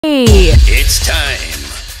It's time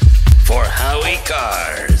for Howie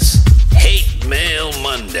Carr's Hate Mail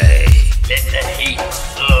Monday. Let the hate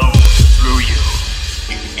flow through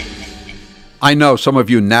you. I know some of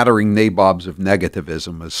you nattering nabobs of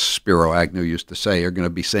negativism, as Spiro Agnew used to say, are going to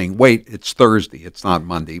be saying, wait, it's Thursday, it's not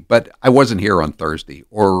Monday. But I wasn't here on Thursday,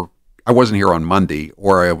 or I wasn't here on Monday,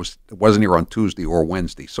 or I wasn't here on Tuesday or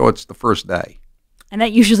Wednesday. So it's the first day. And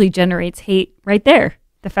that usually generates hate right there.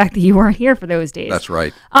 The fact that you weren't here for those days. That's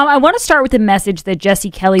right. I want to start with a message that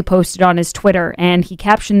Jesse Kelly posted on his Twitter, and he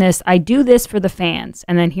captioned this, "I do this for the fans."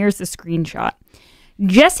 And then here's the screenshot.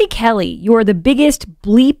 Jesse Kelly, you are the biggest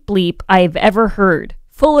bleep I've ever heard,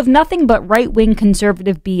 full of nothing but right-wing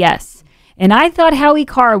conservative BS. And I thought Howie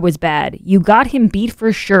Carr was bad. You got him beat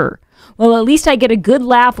for sure. Well, at least I get a good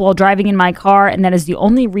laugh while driving in my car, and that is the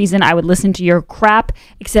only reason I would listen to your crap,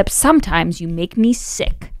 except sometimes you make me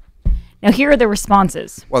sick. Now, here are the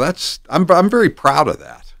responses. Well, I'm very proud of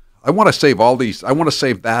that. I want to save all these. I want to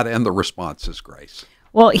save that and the responses, Grace.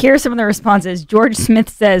 Well, here are some of the responses. George Smith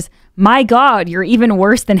says, "My God, you're even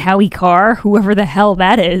worse than Howie Carr, whoever the hell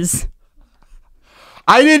that is."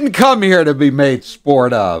 I didn't come here to be made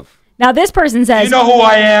sport of. Now, this person says, "You know who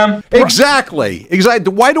I am?" Exactly.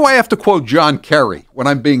 Why do I have to quote John Kerry when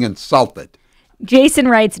I'm being insulted? Jason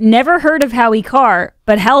writes, "Never heard of Howie Carr,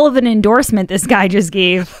 but hell of an endorsement this guy just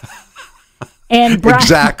gave." And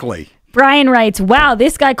Exactly. Brian writes, "Wow,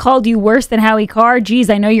 this guy called you worse than Howie Carr. Geez,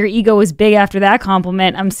 I know your ego was big after that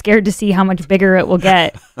compliment. I'm scared to see how much bigger it will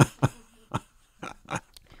get."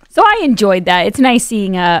 So I enjoyed that. It's nice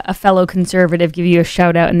seeing a fellow conservative give you a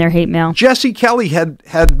shout out in their hate mail. Jesse Kelly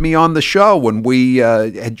had me on the show when we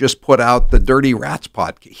had just put out the Dirty Rats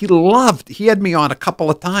podcast. He had me on a couple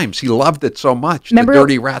of times. He loved it so much, the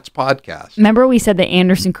Dirty Rats podcast. Remember we said that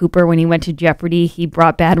Anderson Cooper, when he went to Jeopardy, he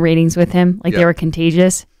brought bad ratings with him, like they were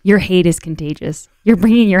contagious? Your hate is contagious. You're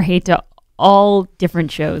bringing your hate to all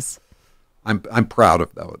different shows. I'm proud of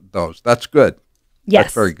those. That's good. Yes,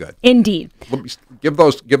 that's very good. Indeed. Let me give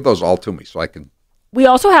those all to me so I can. We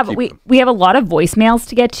also have we have a lot of voicemails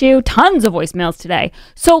to get to, tons of voicemails today.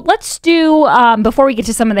 So let's do before we get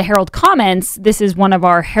to some of the Herald comments. This is one of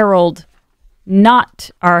our Herald,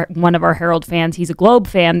 one of our Herald fans. He's a Globe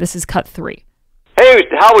fan. This is cut 3. Hey,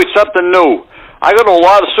 Howie, something new. I go to a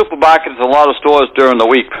lot of supermarkets and a lot of stores during the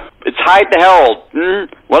week. It's Hide the Herald.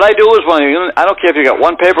 What I do is I don't care if you got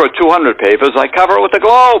one paper or 200 papers, I cover it with the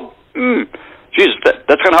Globe. Jeez, that's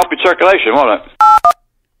going to help your circulation, won't it?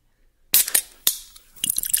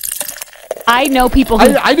 I know people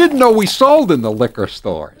who... I didn't know we sold in the liquor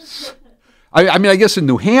stores. I mean, I guess in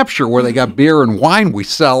New Hampshire, where they got beer and wine, we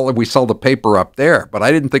sell the paper up there. But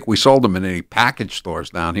I didn't think we sold them in any package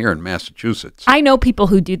stores down here in Massachusetts. I know people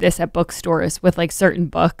who do this at bookstores with, like, certain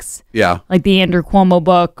books. Yeah. Like the Andrew Cuomo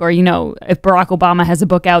book, or, if Barack Obama has a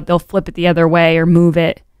book out, they'll flip it the other way or move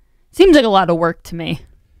it. Seems like a lot of work to me.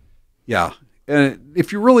 Yeah. And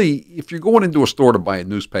if you're going into a store to buy a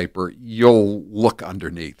newspaper, you'll look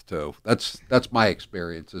underneath too. That's my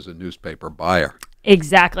experience as a newspaper buyer.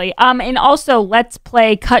 Exactly. And also, let's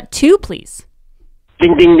play cut 2, please.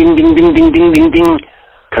 Ding, ding, ding, ding, ding, ding, ding, ding, ding.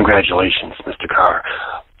 Congratulations, Mr. Carr.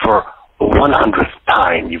 For the 100th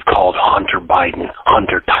time, you've called Hunter Biden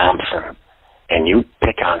Hunter Thompson, and you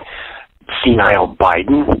pick on senile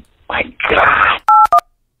Biden? My God.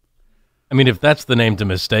 I mean, if that's the name to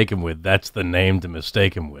mistake him with, that's the name to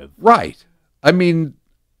mistake him with. Right. I mean,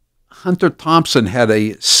 Hunter Thompson had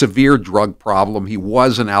a severe drug problem. He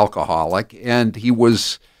was an alcoholic, and he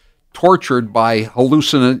was tortured by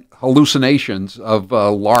hallucinations of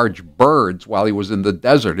large birds while he was in the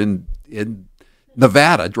desert in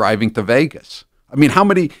Nevada driving to Vegas. I mean, how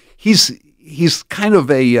many... He's kind of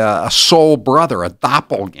a soul brother, a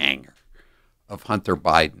doppelganger of Hunter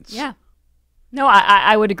Biden's. Yeah. No,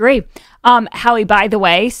 I would agree. Howie, by the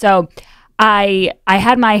way, so I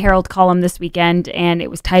had my Herald column this weekend, and it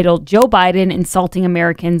was titled "Joe Biden Insulting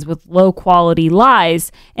Americans with Low-Quality Lies."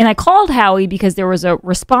 And I called Howie because there was a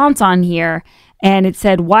response on here, and it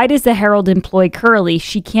said, "Why does the Herald employ Curly?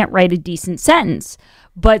 She can't write a decent sentence."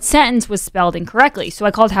 But sentence was spelled incorrectly, so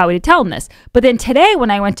I called Howie to tell him this. But then today when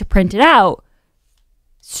I went to print it out,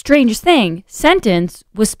 strangest thing, sentence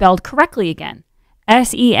was spelled correctly again.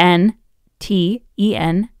 SENTENCE.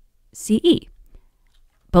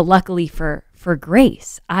 But luckily for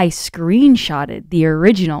Grace, I screenshotted the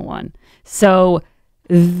original one. So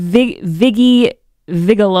Viggy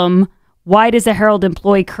Vigilum, why does the Herald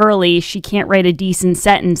employ Curly? She can't write a decent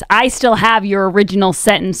sentence. I still have your original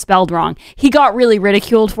sentence spelled wrong. He got really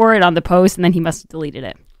ridiculed for it on the post, and then he must have deleted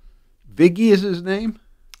it. Viggy is his name?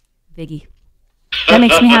 Viggy. That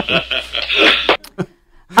makes me happy.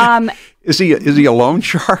 Is he a loan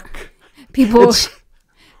shark? People.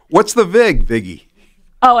 What's the vig, Viggy?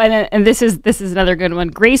 Oh, and this is another good one.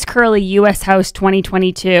 Grace Curley, U.S. House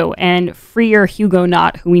 2022, and Freer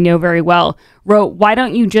Huguenot, who we know very well, wrote, "Why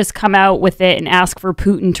don't you just come out with it and ask for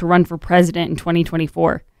Putin to run for president in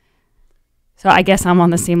 2024?" So I guess I'm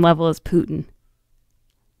on the same level as Putin.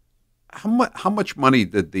 How much money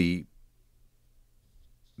did the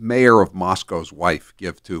mayor of Moscow's wife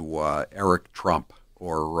give to Eric Trump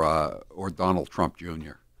or Donald Trump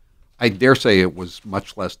Jr.? I dare say it was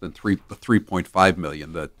much less than the $3.5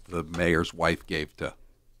 million that the mayor's wife gave to,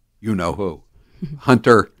 you know who,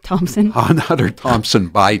 Hunter Thompson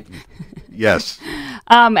Biden. Yes.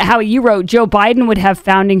 Howie, you wrote, Joe Biden would have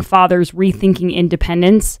founding fathers rethinking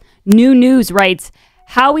independence. New News writes,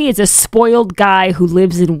 Howie is a spoiled guy who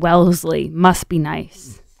lives in Wellesley. Must be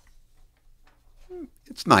nice.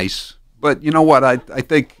 It's nice, but you know what? I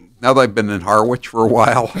think. Now that I've been in Harwich for a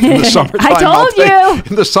while in the summertime, I told you.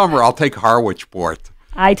 In the summer, I'll take Harwichport.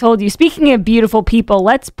 I told you. Speaking of beautiful people,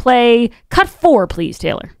 let's play Cut 4, please,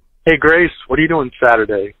 Taylor. Hey, Grace, what are you doing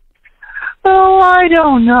Saturday? Oh, I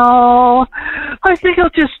don't know. I think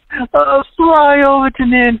I'll just fly over to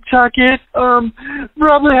Nantucket,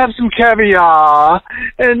 probably have some caviar,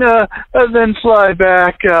 and then fly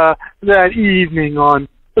back that evening on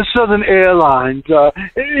the Southern Airlines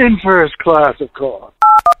in first class, of course.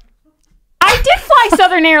 I did fly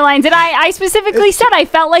Southern Airlines, and I specifically said I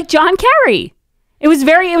felt like John Kerry. It was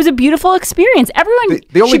a beautiful experience. Everyone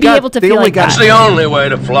should be able to feel like that. That's the only way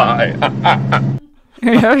to fly.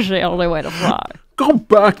 That's the only way to fly. Go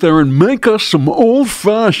back there and make us some old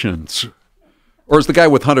fashions. Or as the guy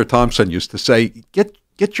with Hunter Thompson used to say, get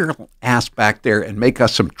your ass back there and make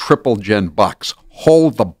us some triple gen bucks.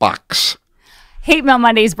 Hold the bucks. Hate Mail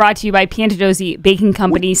Monday is brought to you by Piantadosi Baking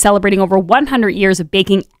Company, celebrating over 100 years of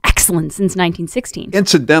baking excellence since 1916.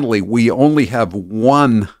 Incidentally, we only have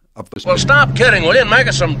one of the... Well, stop kidding, will you? Make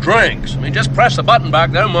us some drinks. I mean, just press the button back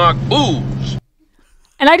there marked booze.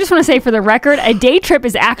 And I just want to say, for the record, a day trip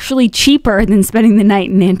is actually cheaper than spending the night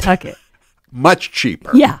in Nantucket. Much cheaper.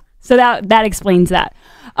 Yeah, so that explains that.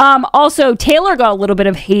 Also, Taylor got a little bit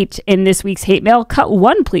of hate in this week's Hate Mail. Cut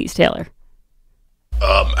 1, please, Taylor.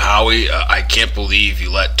 Howie, I can't believe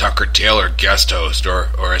you let Tucker Taylor guest host, or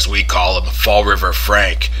as we call him, Fall River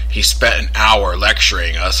Frank. He spent an hour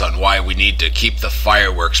lecturing us on why we need to keep the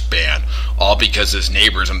fireworks ban, all because his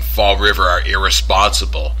neighbors in Fall River are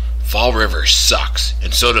irresponsible. Fall River sucks,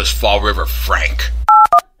 and so does Fall River Frank.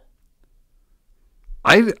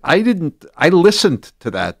 I listened to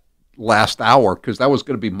that last hour because that was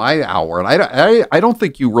going to be my hour, and I don't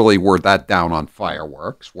think you really were that down on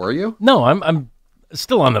fireworks, were you? No, I'm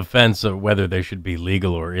still on the fence of whether they should be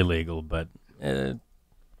legal or illegal, but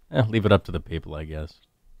leave it up to the people, I guess.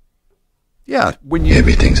 Yeah,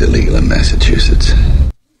 everything's illegal in Massachusetts.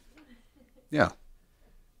 Yeah,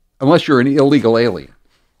 unless you're an illegal alien,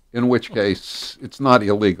 in which case it's not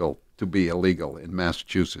illegal to be illegal in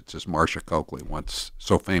Massachusetts, as Marcia Coakley once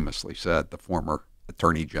so famously said, the former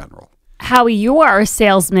Attorney General. Howie, you are a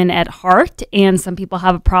salesman at heart, and some people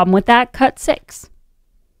have a problem with that. Cut 6.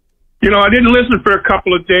 You know, I didn't listen for a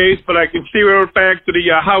couple of days, but I can see we're back to the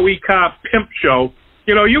Howie Carr pimp show.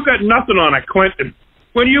 You know, you got nothing on it, Clinton.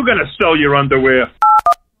 When are you going to sell your underwear?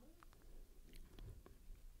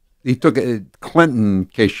 He took Clinton, in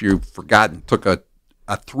case you've forgotten, took a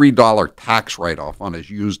 $3 tax write-off on his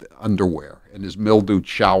used underwear and his mildewed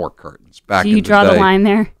shower curtains back in the day. Do you draw the line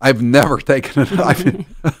there? I've never taken it.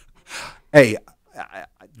 Hey,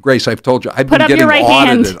 Grace, I've told you, I've Put been up getting your right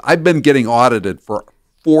audited. hand. I've been getting audited for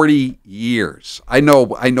 40 years. I know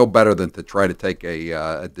better than to try to take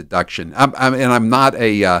a deduction. I'm not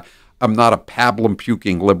a pablum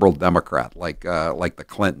puking liberal Democrat like the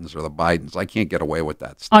Clintons or the Bidens. I can't get away with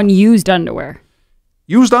that stuff. On used underwear.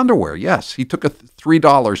 Used underwear, yes. He took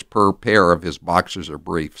 $3 per pair of his boxers or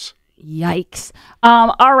briefs. Yikes.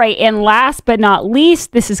 All right, and last but not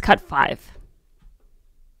least, this is Cut 5.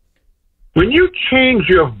 When you change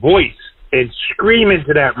your voice and scream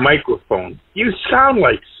into that microphone, you sound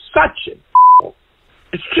like such a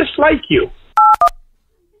It's just like you.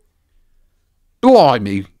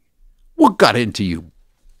 Blimey, what got into you,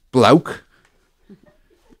 bloke?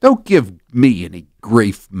 Don't give me any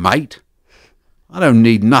grief, mate. I don't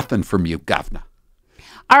need nothing from you, governor.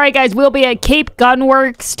 All right, guys, we'll be at Cape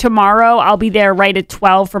Gunworks tomorrow. I'll be there right at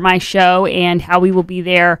 12 for my show, and Howie will be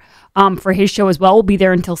there for his show as well. We'll be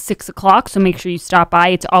there until 6 o'clock, so make sure you stop by.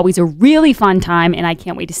 It's always a really fun time, and I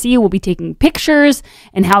can't wait to see you. We'll be taking pictures,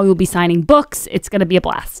 and Howie will be signing books. It's going to be a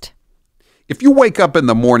blast. If you wake up in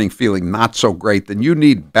the morning feeling not so great, then you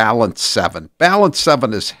need Balance 7. Balance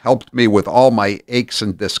 7 has helped me with all my aches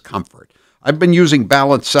and discomfort. I've been using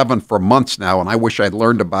Balance 7 for months now, and I wish I'd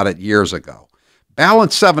learned about it years ago.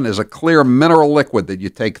 Balance 7 is a clear mineral liquid that you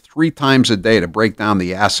take 3 times a day to break down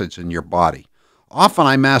the acids in your body. Often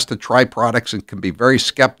I'm asked to try products and can be very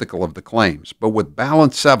skeptical of the claims, but with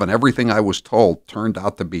Balance 7, everything I was told turned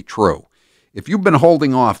out to be true. If you've been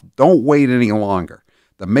holding off, don't wait any longer.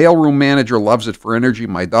 The mailroom manager loves it for energy.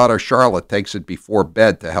 My daughter Charlotte takes it before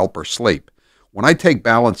bed to help her sleep. When I take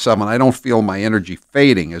Balance 7, I don't feel my energy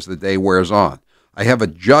fading as the day wears on. I have a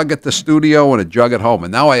jug at the studio and a jug at home,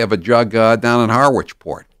 and now I have a jug down in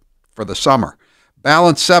Harwichport for the summer.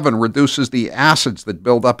 Balance 7 reduces the acids that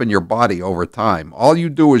build up in your body over time. All you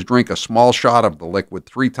do is drink a small shot of the liquid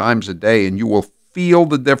 3 times a day, and you will feel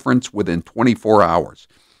the difference within 24 hours.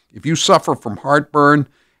 If you suffer from heartburn,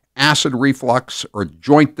 acid reflux, or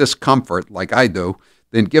joint discomfort like I do,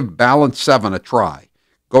 then give Balance 7 a try.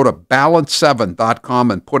 Go to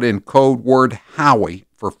balance7.com and put in code word Howie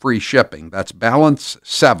for free shipping. That's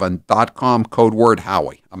balance7.com, code word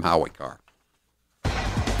Howie. I'm Howie Carr.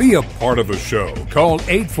 Be a part of the show. Call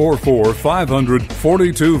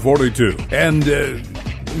 844-500-4242 and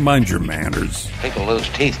mind your manners. People lose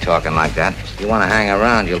teeth talking like that. If you want to hang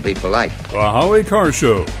around, you'll be polite. The Howie Carr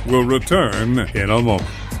Show will return in a moment.